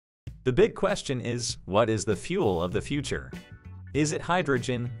The big question is, what is the fuel of the future? Is it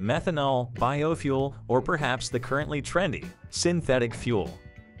hydrogen, methanol, biofuel, or perhaps the currently trendy synthetic fuel?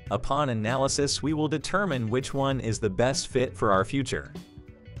 Upon analysis, we will determine which one is the best fit for our future.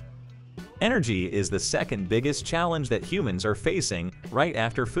 Energy is the second biggest challenge that humans are facing, right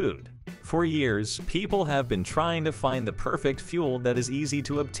after food. For years, people have been trying to find the perfect fuel that is easy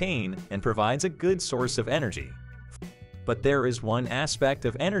to obtain and provides a good source of energy. But there is one aspect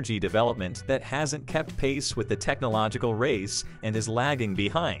of energy development that hasn't kept pace with the technological race and is lagging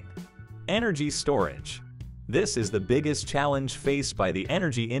behind: energy storage. This is the biggest challenge faced by the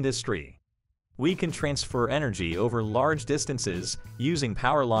energy industry. We can transfer energy over large distances using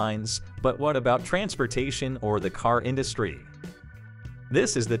power lines, but what about transportation or the car industry?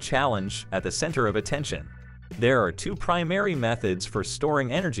 This is the challenge at the center of attention. There are two primary methods for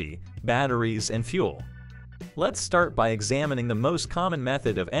storing energy: batteries and fuel. Let's start by examining the most common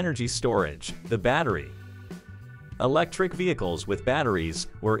method of energy storage, the battery. Electric vehicles with batteries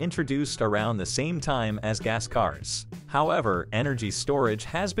were introduced around the same time as gas cars. However, energy storage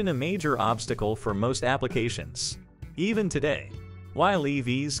has been a major obstacle for most applications. Even today, while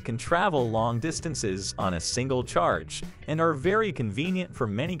EVs can travel long distances on a single charge and are very convenient for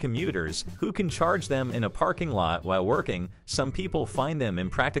many commuters who can charge them in a parking lot while working, some people find them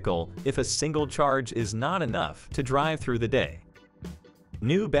impractical if a single charge is not enough to drive through the day.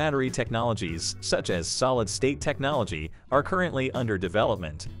 New battery technologies, such as solid-state technology, are currently under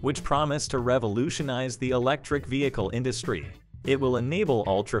development, which promise to revolutionize the electric vehicle industry. It will enable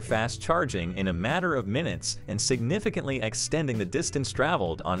ultra-fast charging in a matter of minutes and significantly extending the distance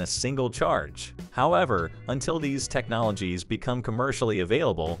traveled on a single charge. However, until these technologies become commercially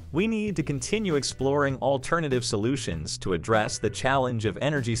available, we need to continue exploring alternative solutions to address the challenge of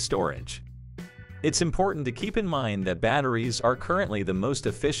energy storage. It's important to keep in mind that batteries are currently the most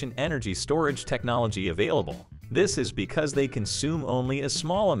efficient energy storage technology available. This is because they consume only a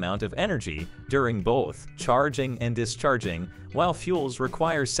small amount of energy during both charging and discharging, while fuels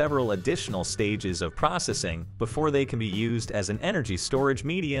require several additional stages of processing before they can be used as an energy storage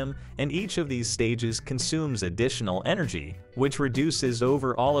medium, and each of these stages consumes additional energy, which reduces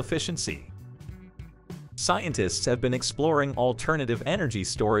overall efficiency. Scientists have been exploring alternative energy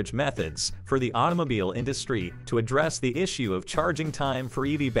storage methods for the automobile industry to address the issue of charging time for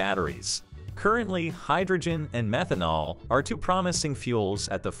EV batteries. Currently, hydrogen and methanol are two promising fuels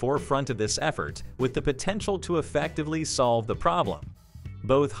at the forefront of this effort, with the potential to effectively solve the problem.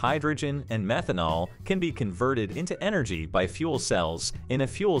 Both hydrogen and methanol can be converted into energy by fuel cells in a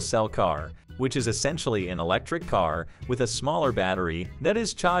fuel cell car, which is essentially an electric car with a smaller battery that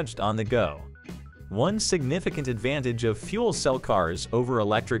is charged on the go. One significant advantage of fuel cell cars over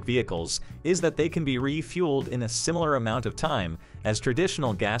electric vehicles is that they can be refueled in a similar amount of time as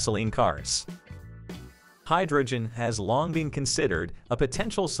traditional gasoline cars. Hydrogen has long been considered a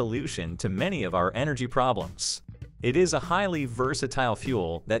potential solution to many of our energy problems. It is a highly versatile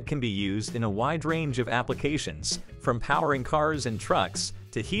fuel that can be used in a wide range of applications, from powering cars and trucks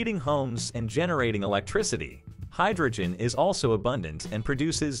to heating homes and generating electricity. Hydrogen is also abundant and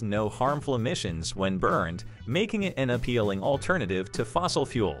produces no harmful emissions when burned, making it an appealing alternative to fossil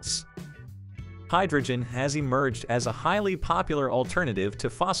fuels. Hydrogen has emerged as a highly popular alternative to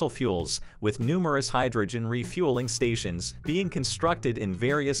fossil fuels, with numerous hydrogen refueling stations being constructed in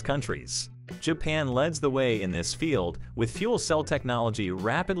various countries. Japan leads the way in this field, with fuel cell technology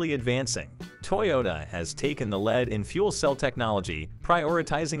rapidly advancing. Toyota has taken the lead in fuel cell technology,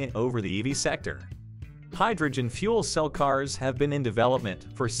 prioritizing it over the EV sector. Hydrogen fuel cell cars have been in development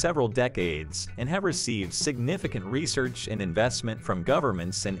for several decades and have received significant research and investment from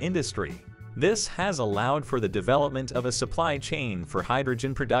governments and industry. This has allowed for the development of a supply chain for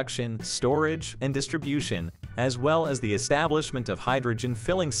hydrogen production, storage, and distribution, as well as the establishment of hydrogen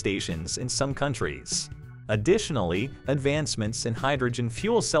filling stations in some countries. Additionally, advancements in hydrogen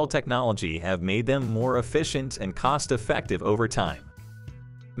fuel cell technology have made them more efficient and cost-effective over time.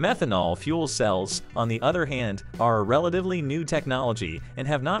 Methanol fuel cells, on the other hand, are a relatively new technology and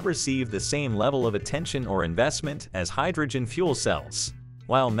have not received the same level of attention or investment as hydrogen fuel cells.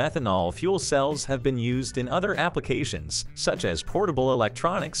 While methanol fuel cells have been used in other applications, such as portable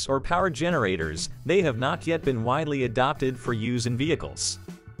electronics or power generators, they have not yet been widely adopted for use in vehicles.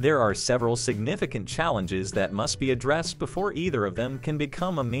 There are several significant challenges that must be addressed before either of them can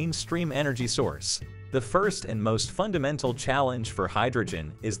become a mainstream energy source. The first and most fundamental challenge for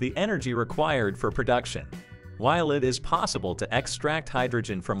hydrogen is the energy required for production. While it is possible to extract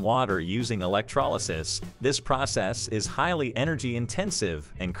hydrogen from water using electrolysis, this process is highly energy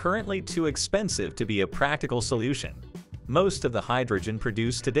intensive and currently too expensive to be a practical solution. Most of the hydrogen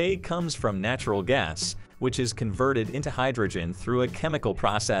produced today comes from natural gas, which is converted into hydrogen through a chemical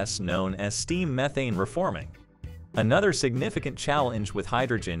process known as steam methane reforming. Another significant challenge with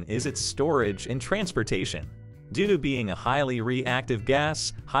hydrogen is its storage and transportation. Due to being a highly reactive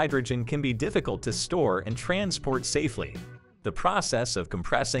gas, hydrogen can be difficult to store and transport safely. The process of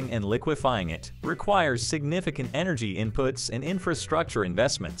compressing and liquefying it requires significant energy inputs and infrastructure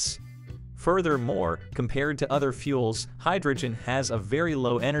investments. Furthermore, compared to other fuels, hydrogen has a very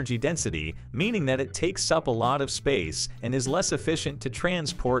low energy density, meaning that it takes up a lot of space and is less efficient to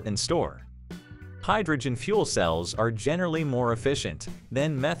transport and store. Hydrogen fuel cells are generally more efficient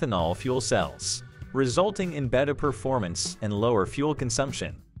than methanol fuel cells, resulting in better performance and lower fuel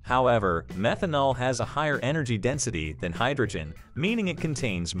consumption. However, methanol has a higher energy density than hydrogen, meaning it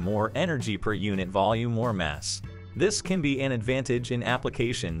contains more energy per unit volume or mass. This can be an advantage in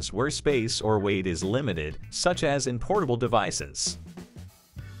applications where space or weight is limited, such as in portable devices.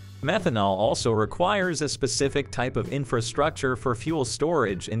 Methanol also requires a specific type of infrastructure for fuel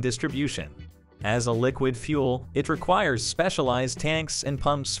storage and distribution. As a liquid fuel, it requires specialized tanks and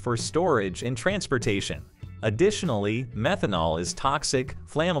pumps for storage and transportation. Additionally, methanol is toxic,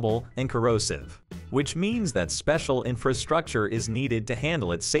 flammable, and corrosive, which means that special infrastructure is needed to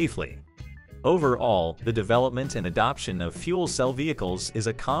handle it safely. Overall, the development and adoption of fuel cell vehicles is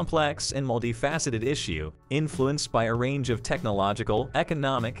a complex and multifaceted issue, influenced by a range of technological,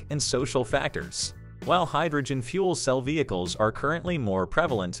 economic, and social factors. While hydrogen fuel cell vehicles are currently more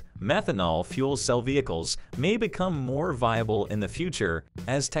prevalent, methanol fuel cell vehicles may become more viable in the future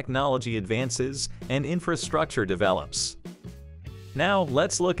as technology advances and infrastructure develops. Now,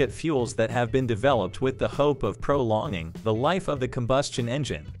 let's look at fuels that have been developed with the hope of prolonging the life of the combustion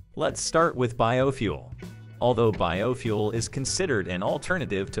engine. Let's start with biofuel. Although biofuel is considered an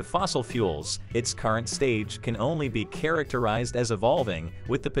alternative to fossil fuels, its current stage can only be characterized as evolving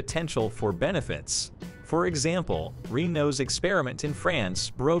with the potential for benefits. For example, Renault's experiment in France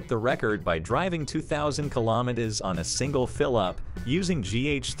broke the record by driving 2,000 kilometers on a single fill-up using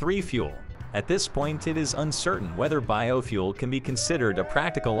GH3 fuel. At this point, it is uncertain whether biofuel can be considered a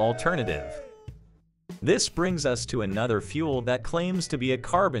practical alternative. This brings us to another fuel that claims to be a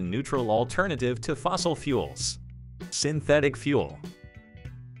carbon-neutral alternative to fossil fuels: synthetic fuel.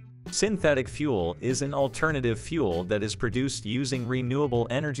 Synthetic fuel is an alternative fuel that is produced using renewable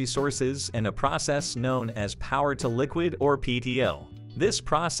energy sources and a process known as power-to-liquid or PTL. This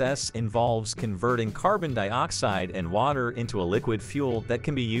process involves converting carbon dioxide and water into a liquid fuel that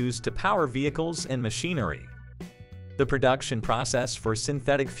can be used to power vehicles and machinery. The production process for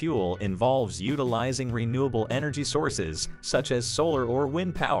synthetic fuel involves utilizing renewable energy sources, such as solar or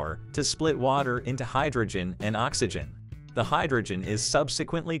wind power, to split water into hydrogen and oxygen. The hydrogen is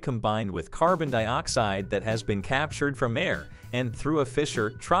subsequently combined with carbon dioxide that has been captured from air and, through a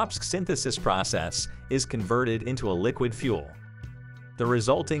Fischer-Tropsch synthesis process, is converted into a liquid fuel. The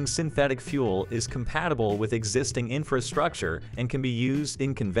resulting synthetic fuel is compatible with existing infrastructure and can be used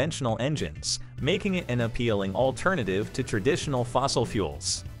in conventional engines, making it an appealing alternative to traditional fossil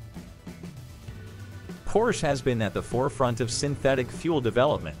fuels. Porsche has been at the forefront of synthetic fuel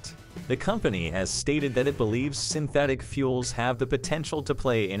development. The company has stated that it believes synthetic fuels have the potential to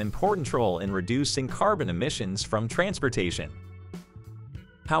play an important role in reducing carbon emissions from transportation.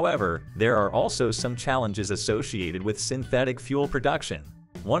 However, there are also some challenges associated with synthetic fuel production.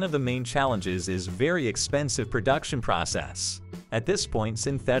 One of the main challenges is very expensive production process. At this point,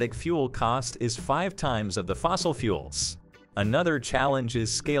 synthetic fuel cost is 5 times of the fossil fuels. Another challenge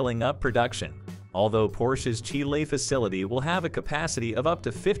is scaling up production. Although Porsche's Chile facility will have a capacity of up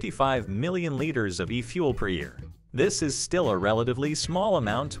to 55 million liters of e-fuel per year, this is still a relatively small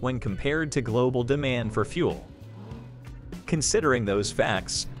amount when compared to global demand for fuel. Considering those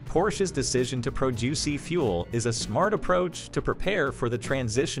facts, Porsche's decision to produce e-fuel is a smart approach to prepare for the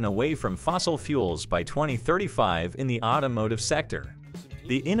transition away from fossil fuels by 2035 in the automotive sector.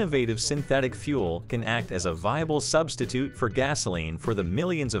 The innovative synthetic fuel can act as a viable substitute for gasoline for the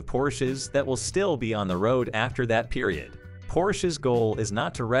millions of Porsches that will still be on the road after that period. Porsche's goal is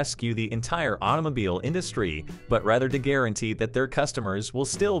not to rescue the entire automobile industry, but rather to guarantee that their customers will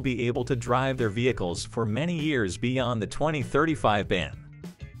still be able to drive their vehicles for many years beyond the 2035 ban.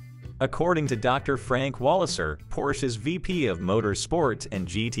 According to Dr. Frank Walliser, Porsche's VP of Motorsport and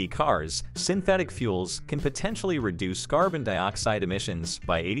GT Cars, synthetic fuels can potentially reduce carbon dioxide emissions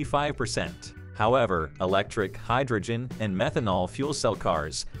by 85%. However, electric, hydrogen, and methanol fuel cell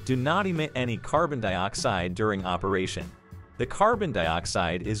cars do not emit any carbon dioxide during operation. The carbon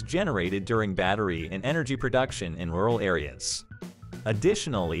dioxide is generated during battery and energy production in rural areas.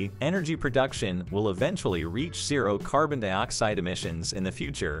 Additionally, energy production will eventually reach zero carbon dioxide emissions in the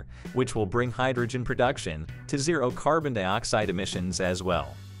future, which will bring hydrogen production to zero carbon dioxide emissions as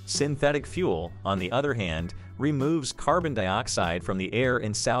well. Synthetic fuel, on the other hand, removes carbon dioxide from the air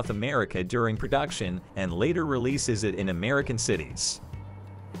in South America during production and later releases it in American cities.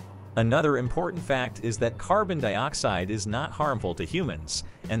 Another important fact is that carbon dioxide is not harmful to humans,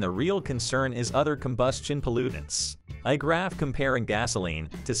 and the real concern is other combustion pollutants. A graph comparing gasoline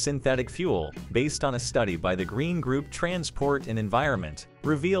to synthetic fuel, based on a study by the Green Group Transport and Environment,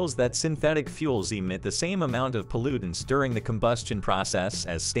 reveals that synthetic fuels emit the same amount of pollutants during the combustion process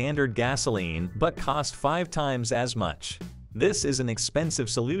as standard gasoline but cost 5 times as much. This is an expensive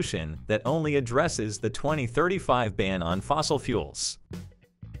solution that only addresses the 2035 ban on fossil fuels.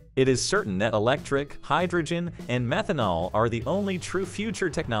 It is certain that electric, hydrogen, and methanol are the only true future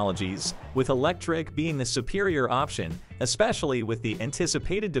technologies, with electric being the superior option, especially with the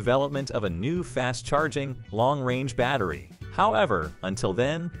anticipated development of a new fast-charging, long-range battery. However, until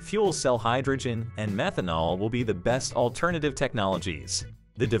then, fuel cell hydrogen and methanol will be the best alternative technologies.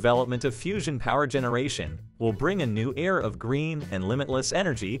 The development of fusion power generation will bring a new era of green and limitless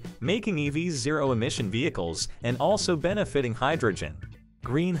energy, making EVs zero-emission vehicles and also benefiting hydrogen.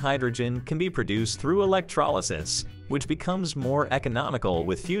 Green hydrogen can be produced through electrolysis, which becomes more economical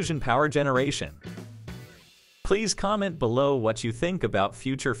with fusion power generation. Please comment below what you think about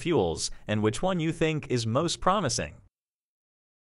future fuels and which one you think is most promising.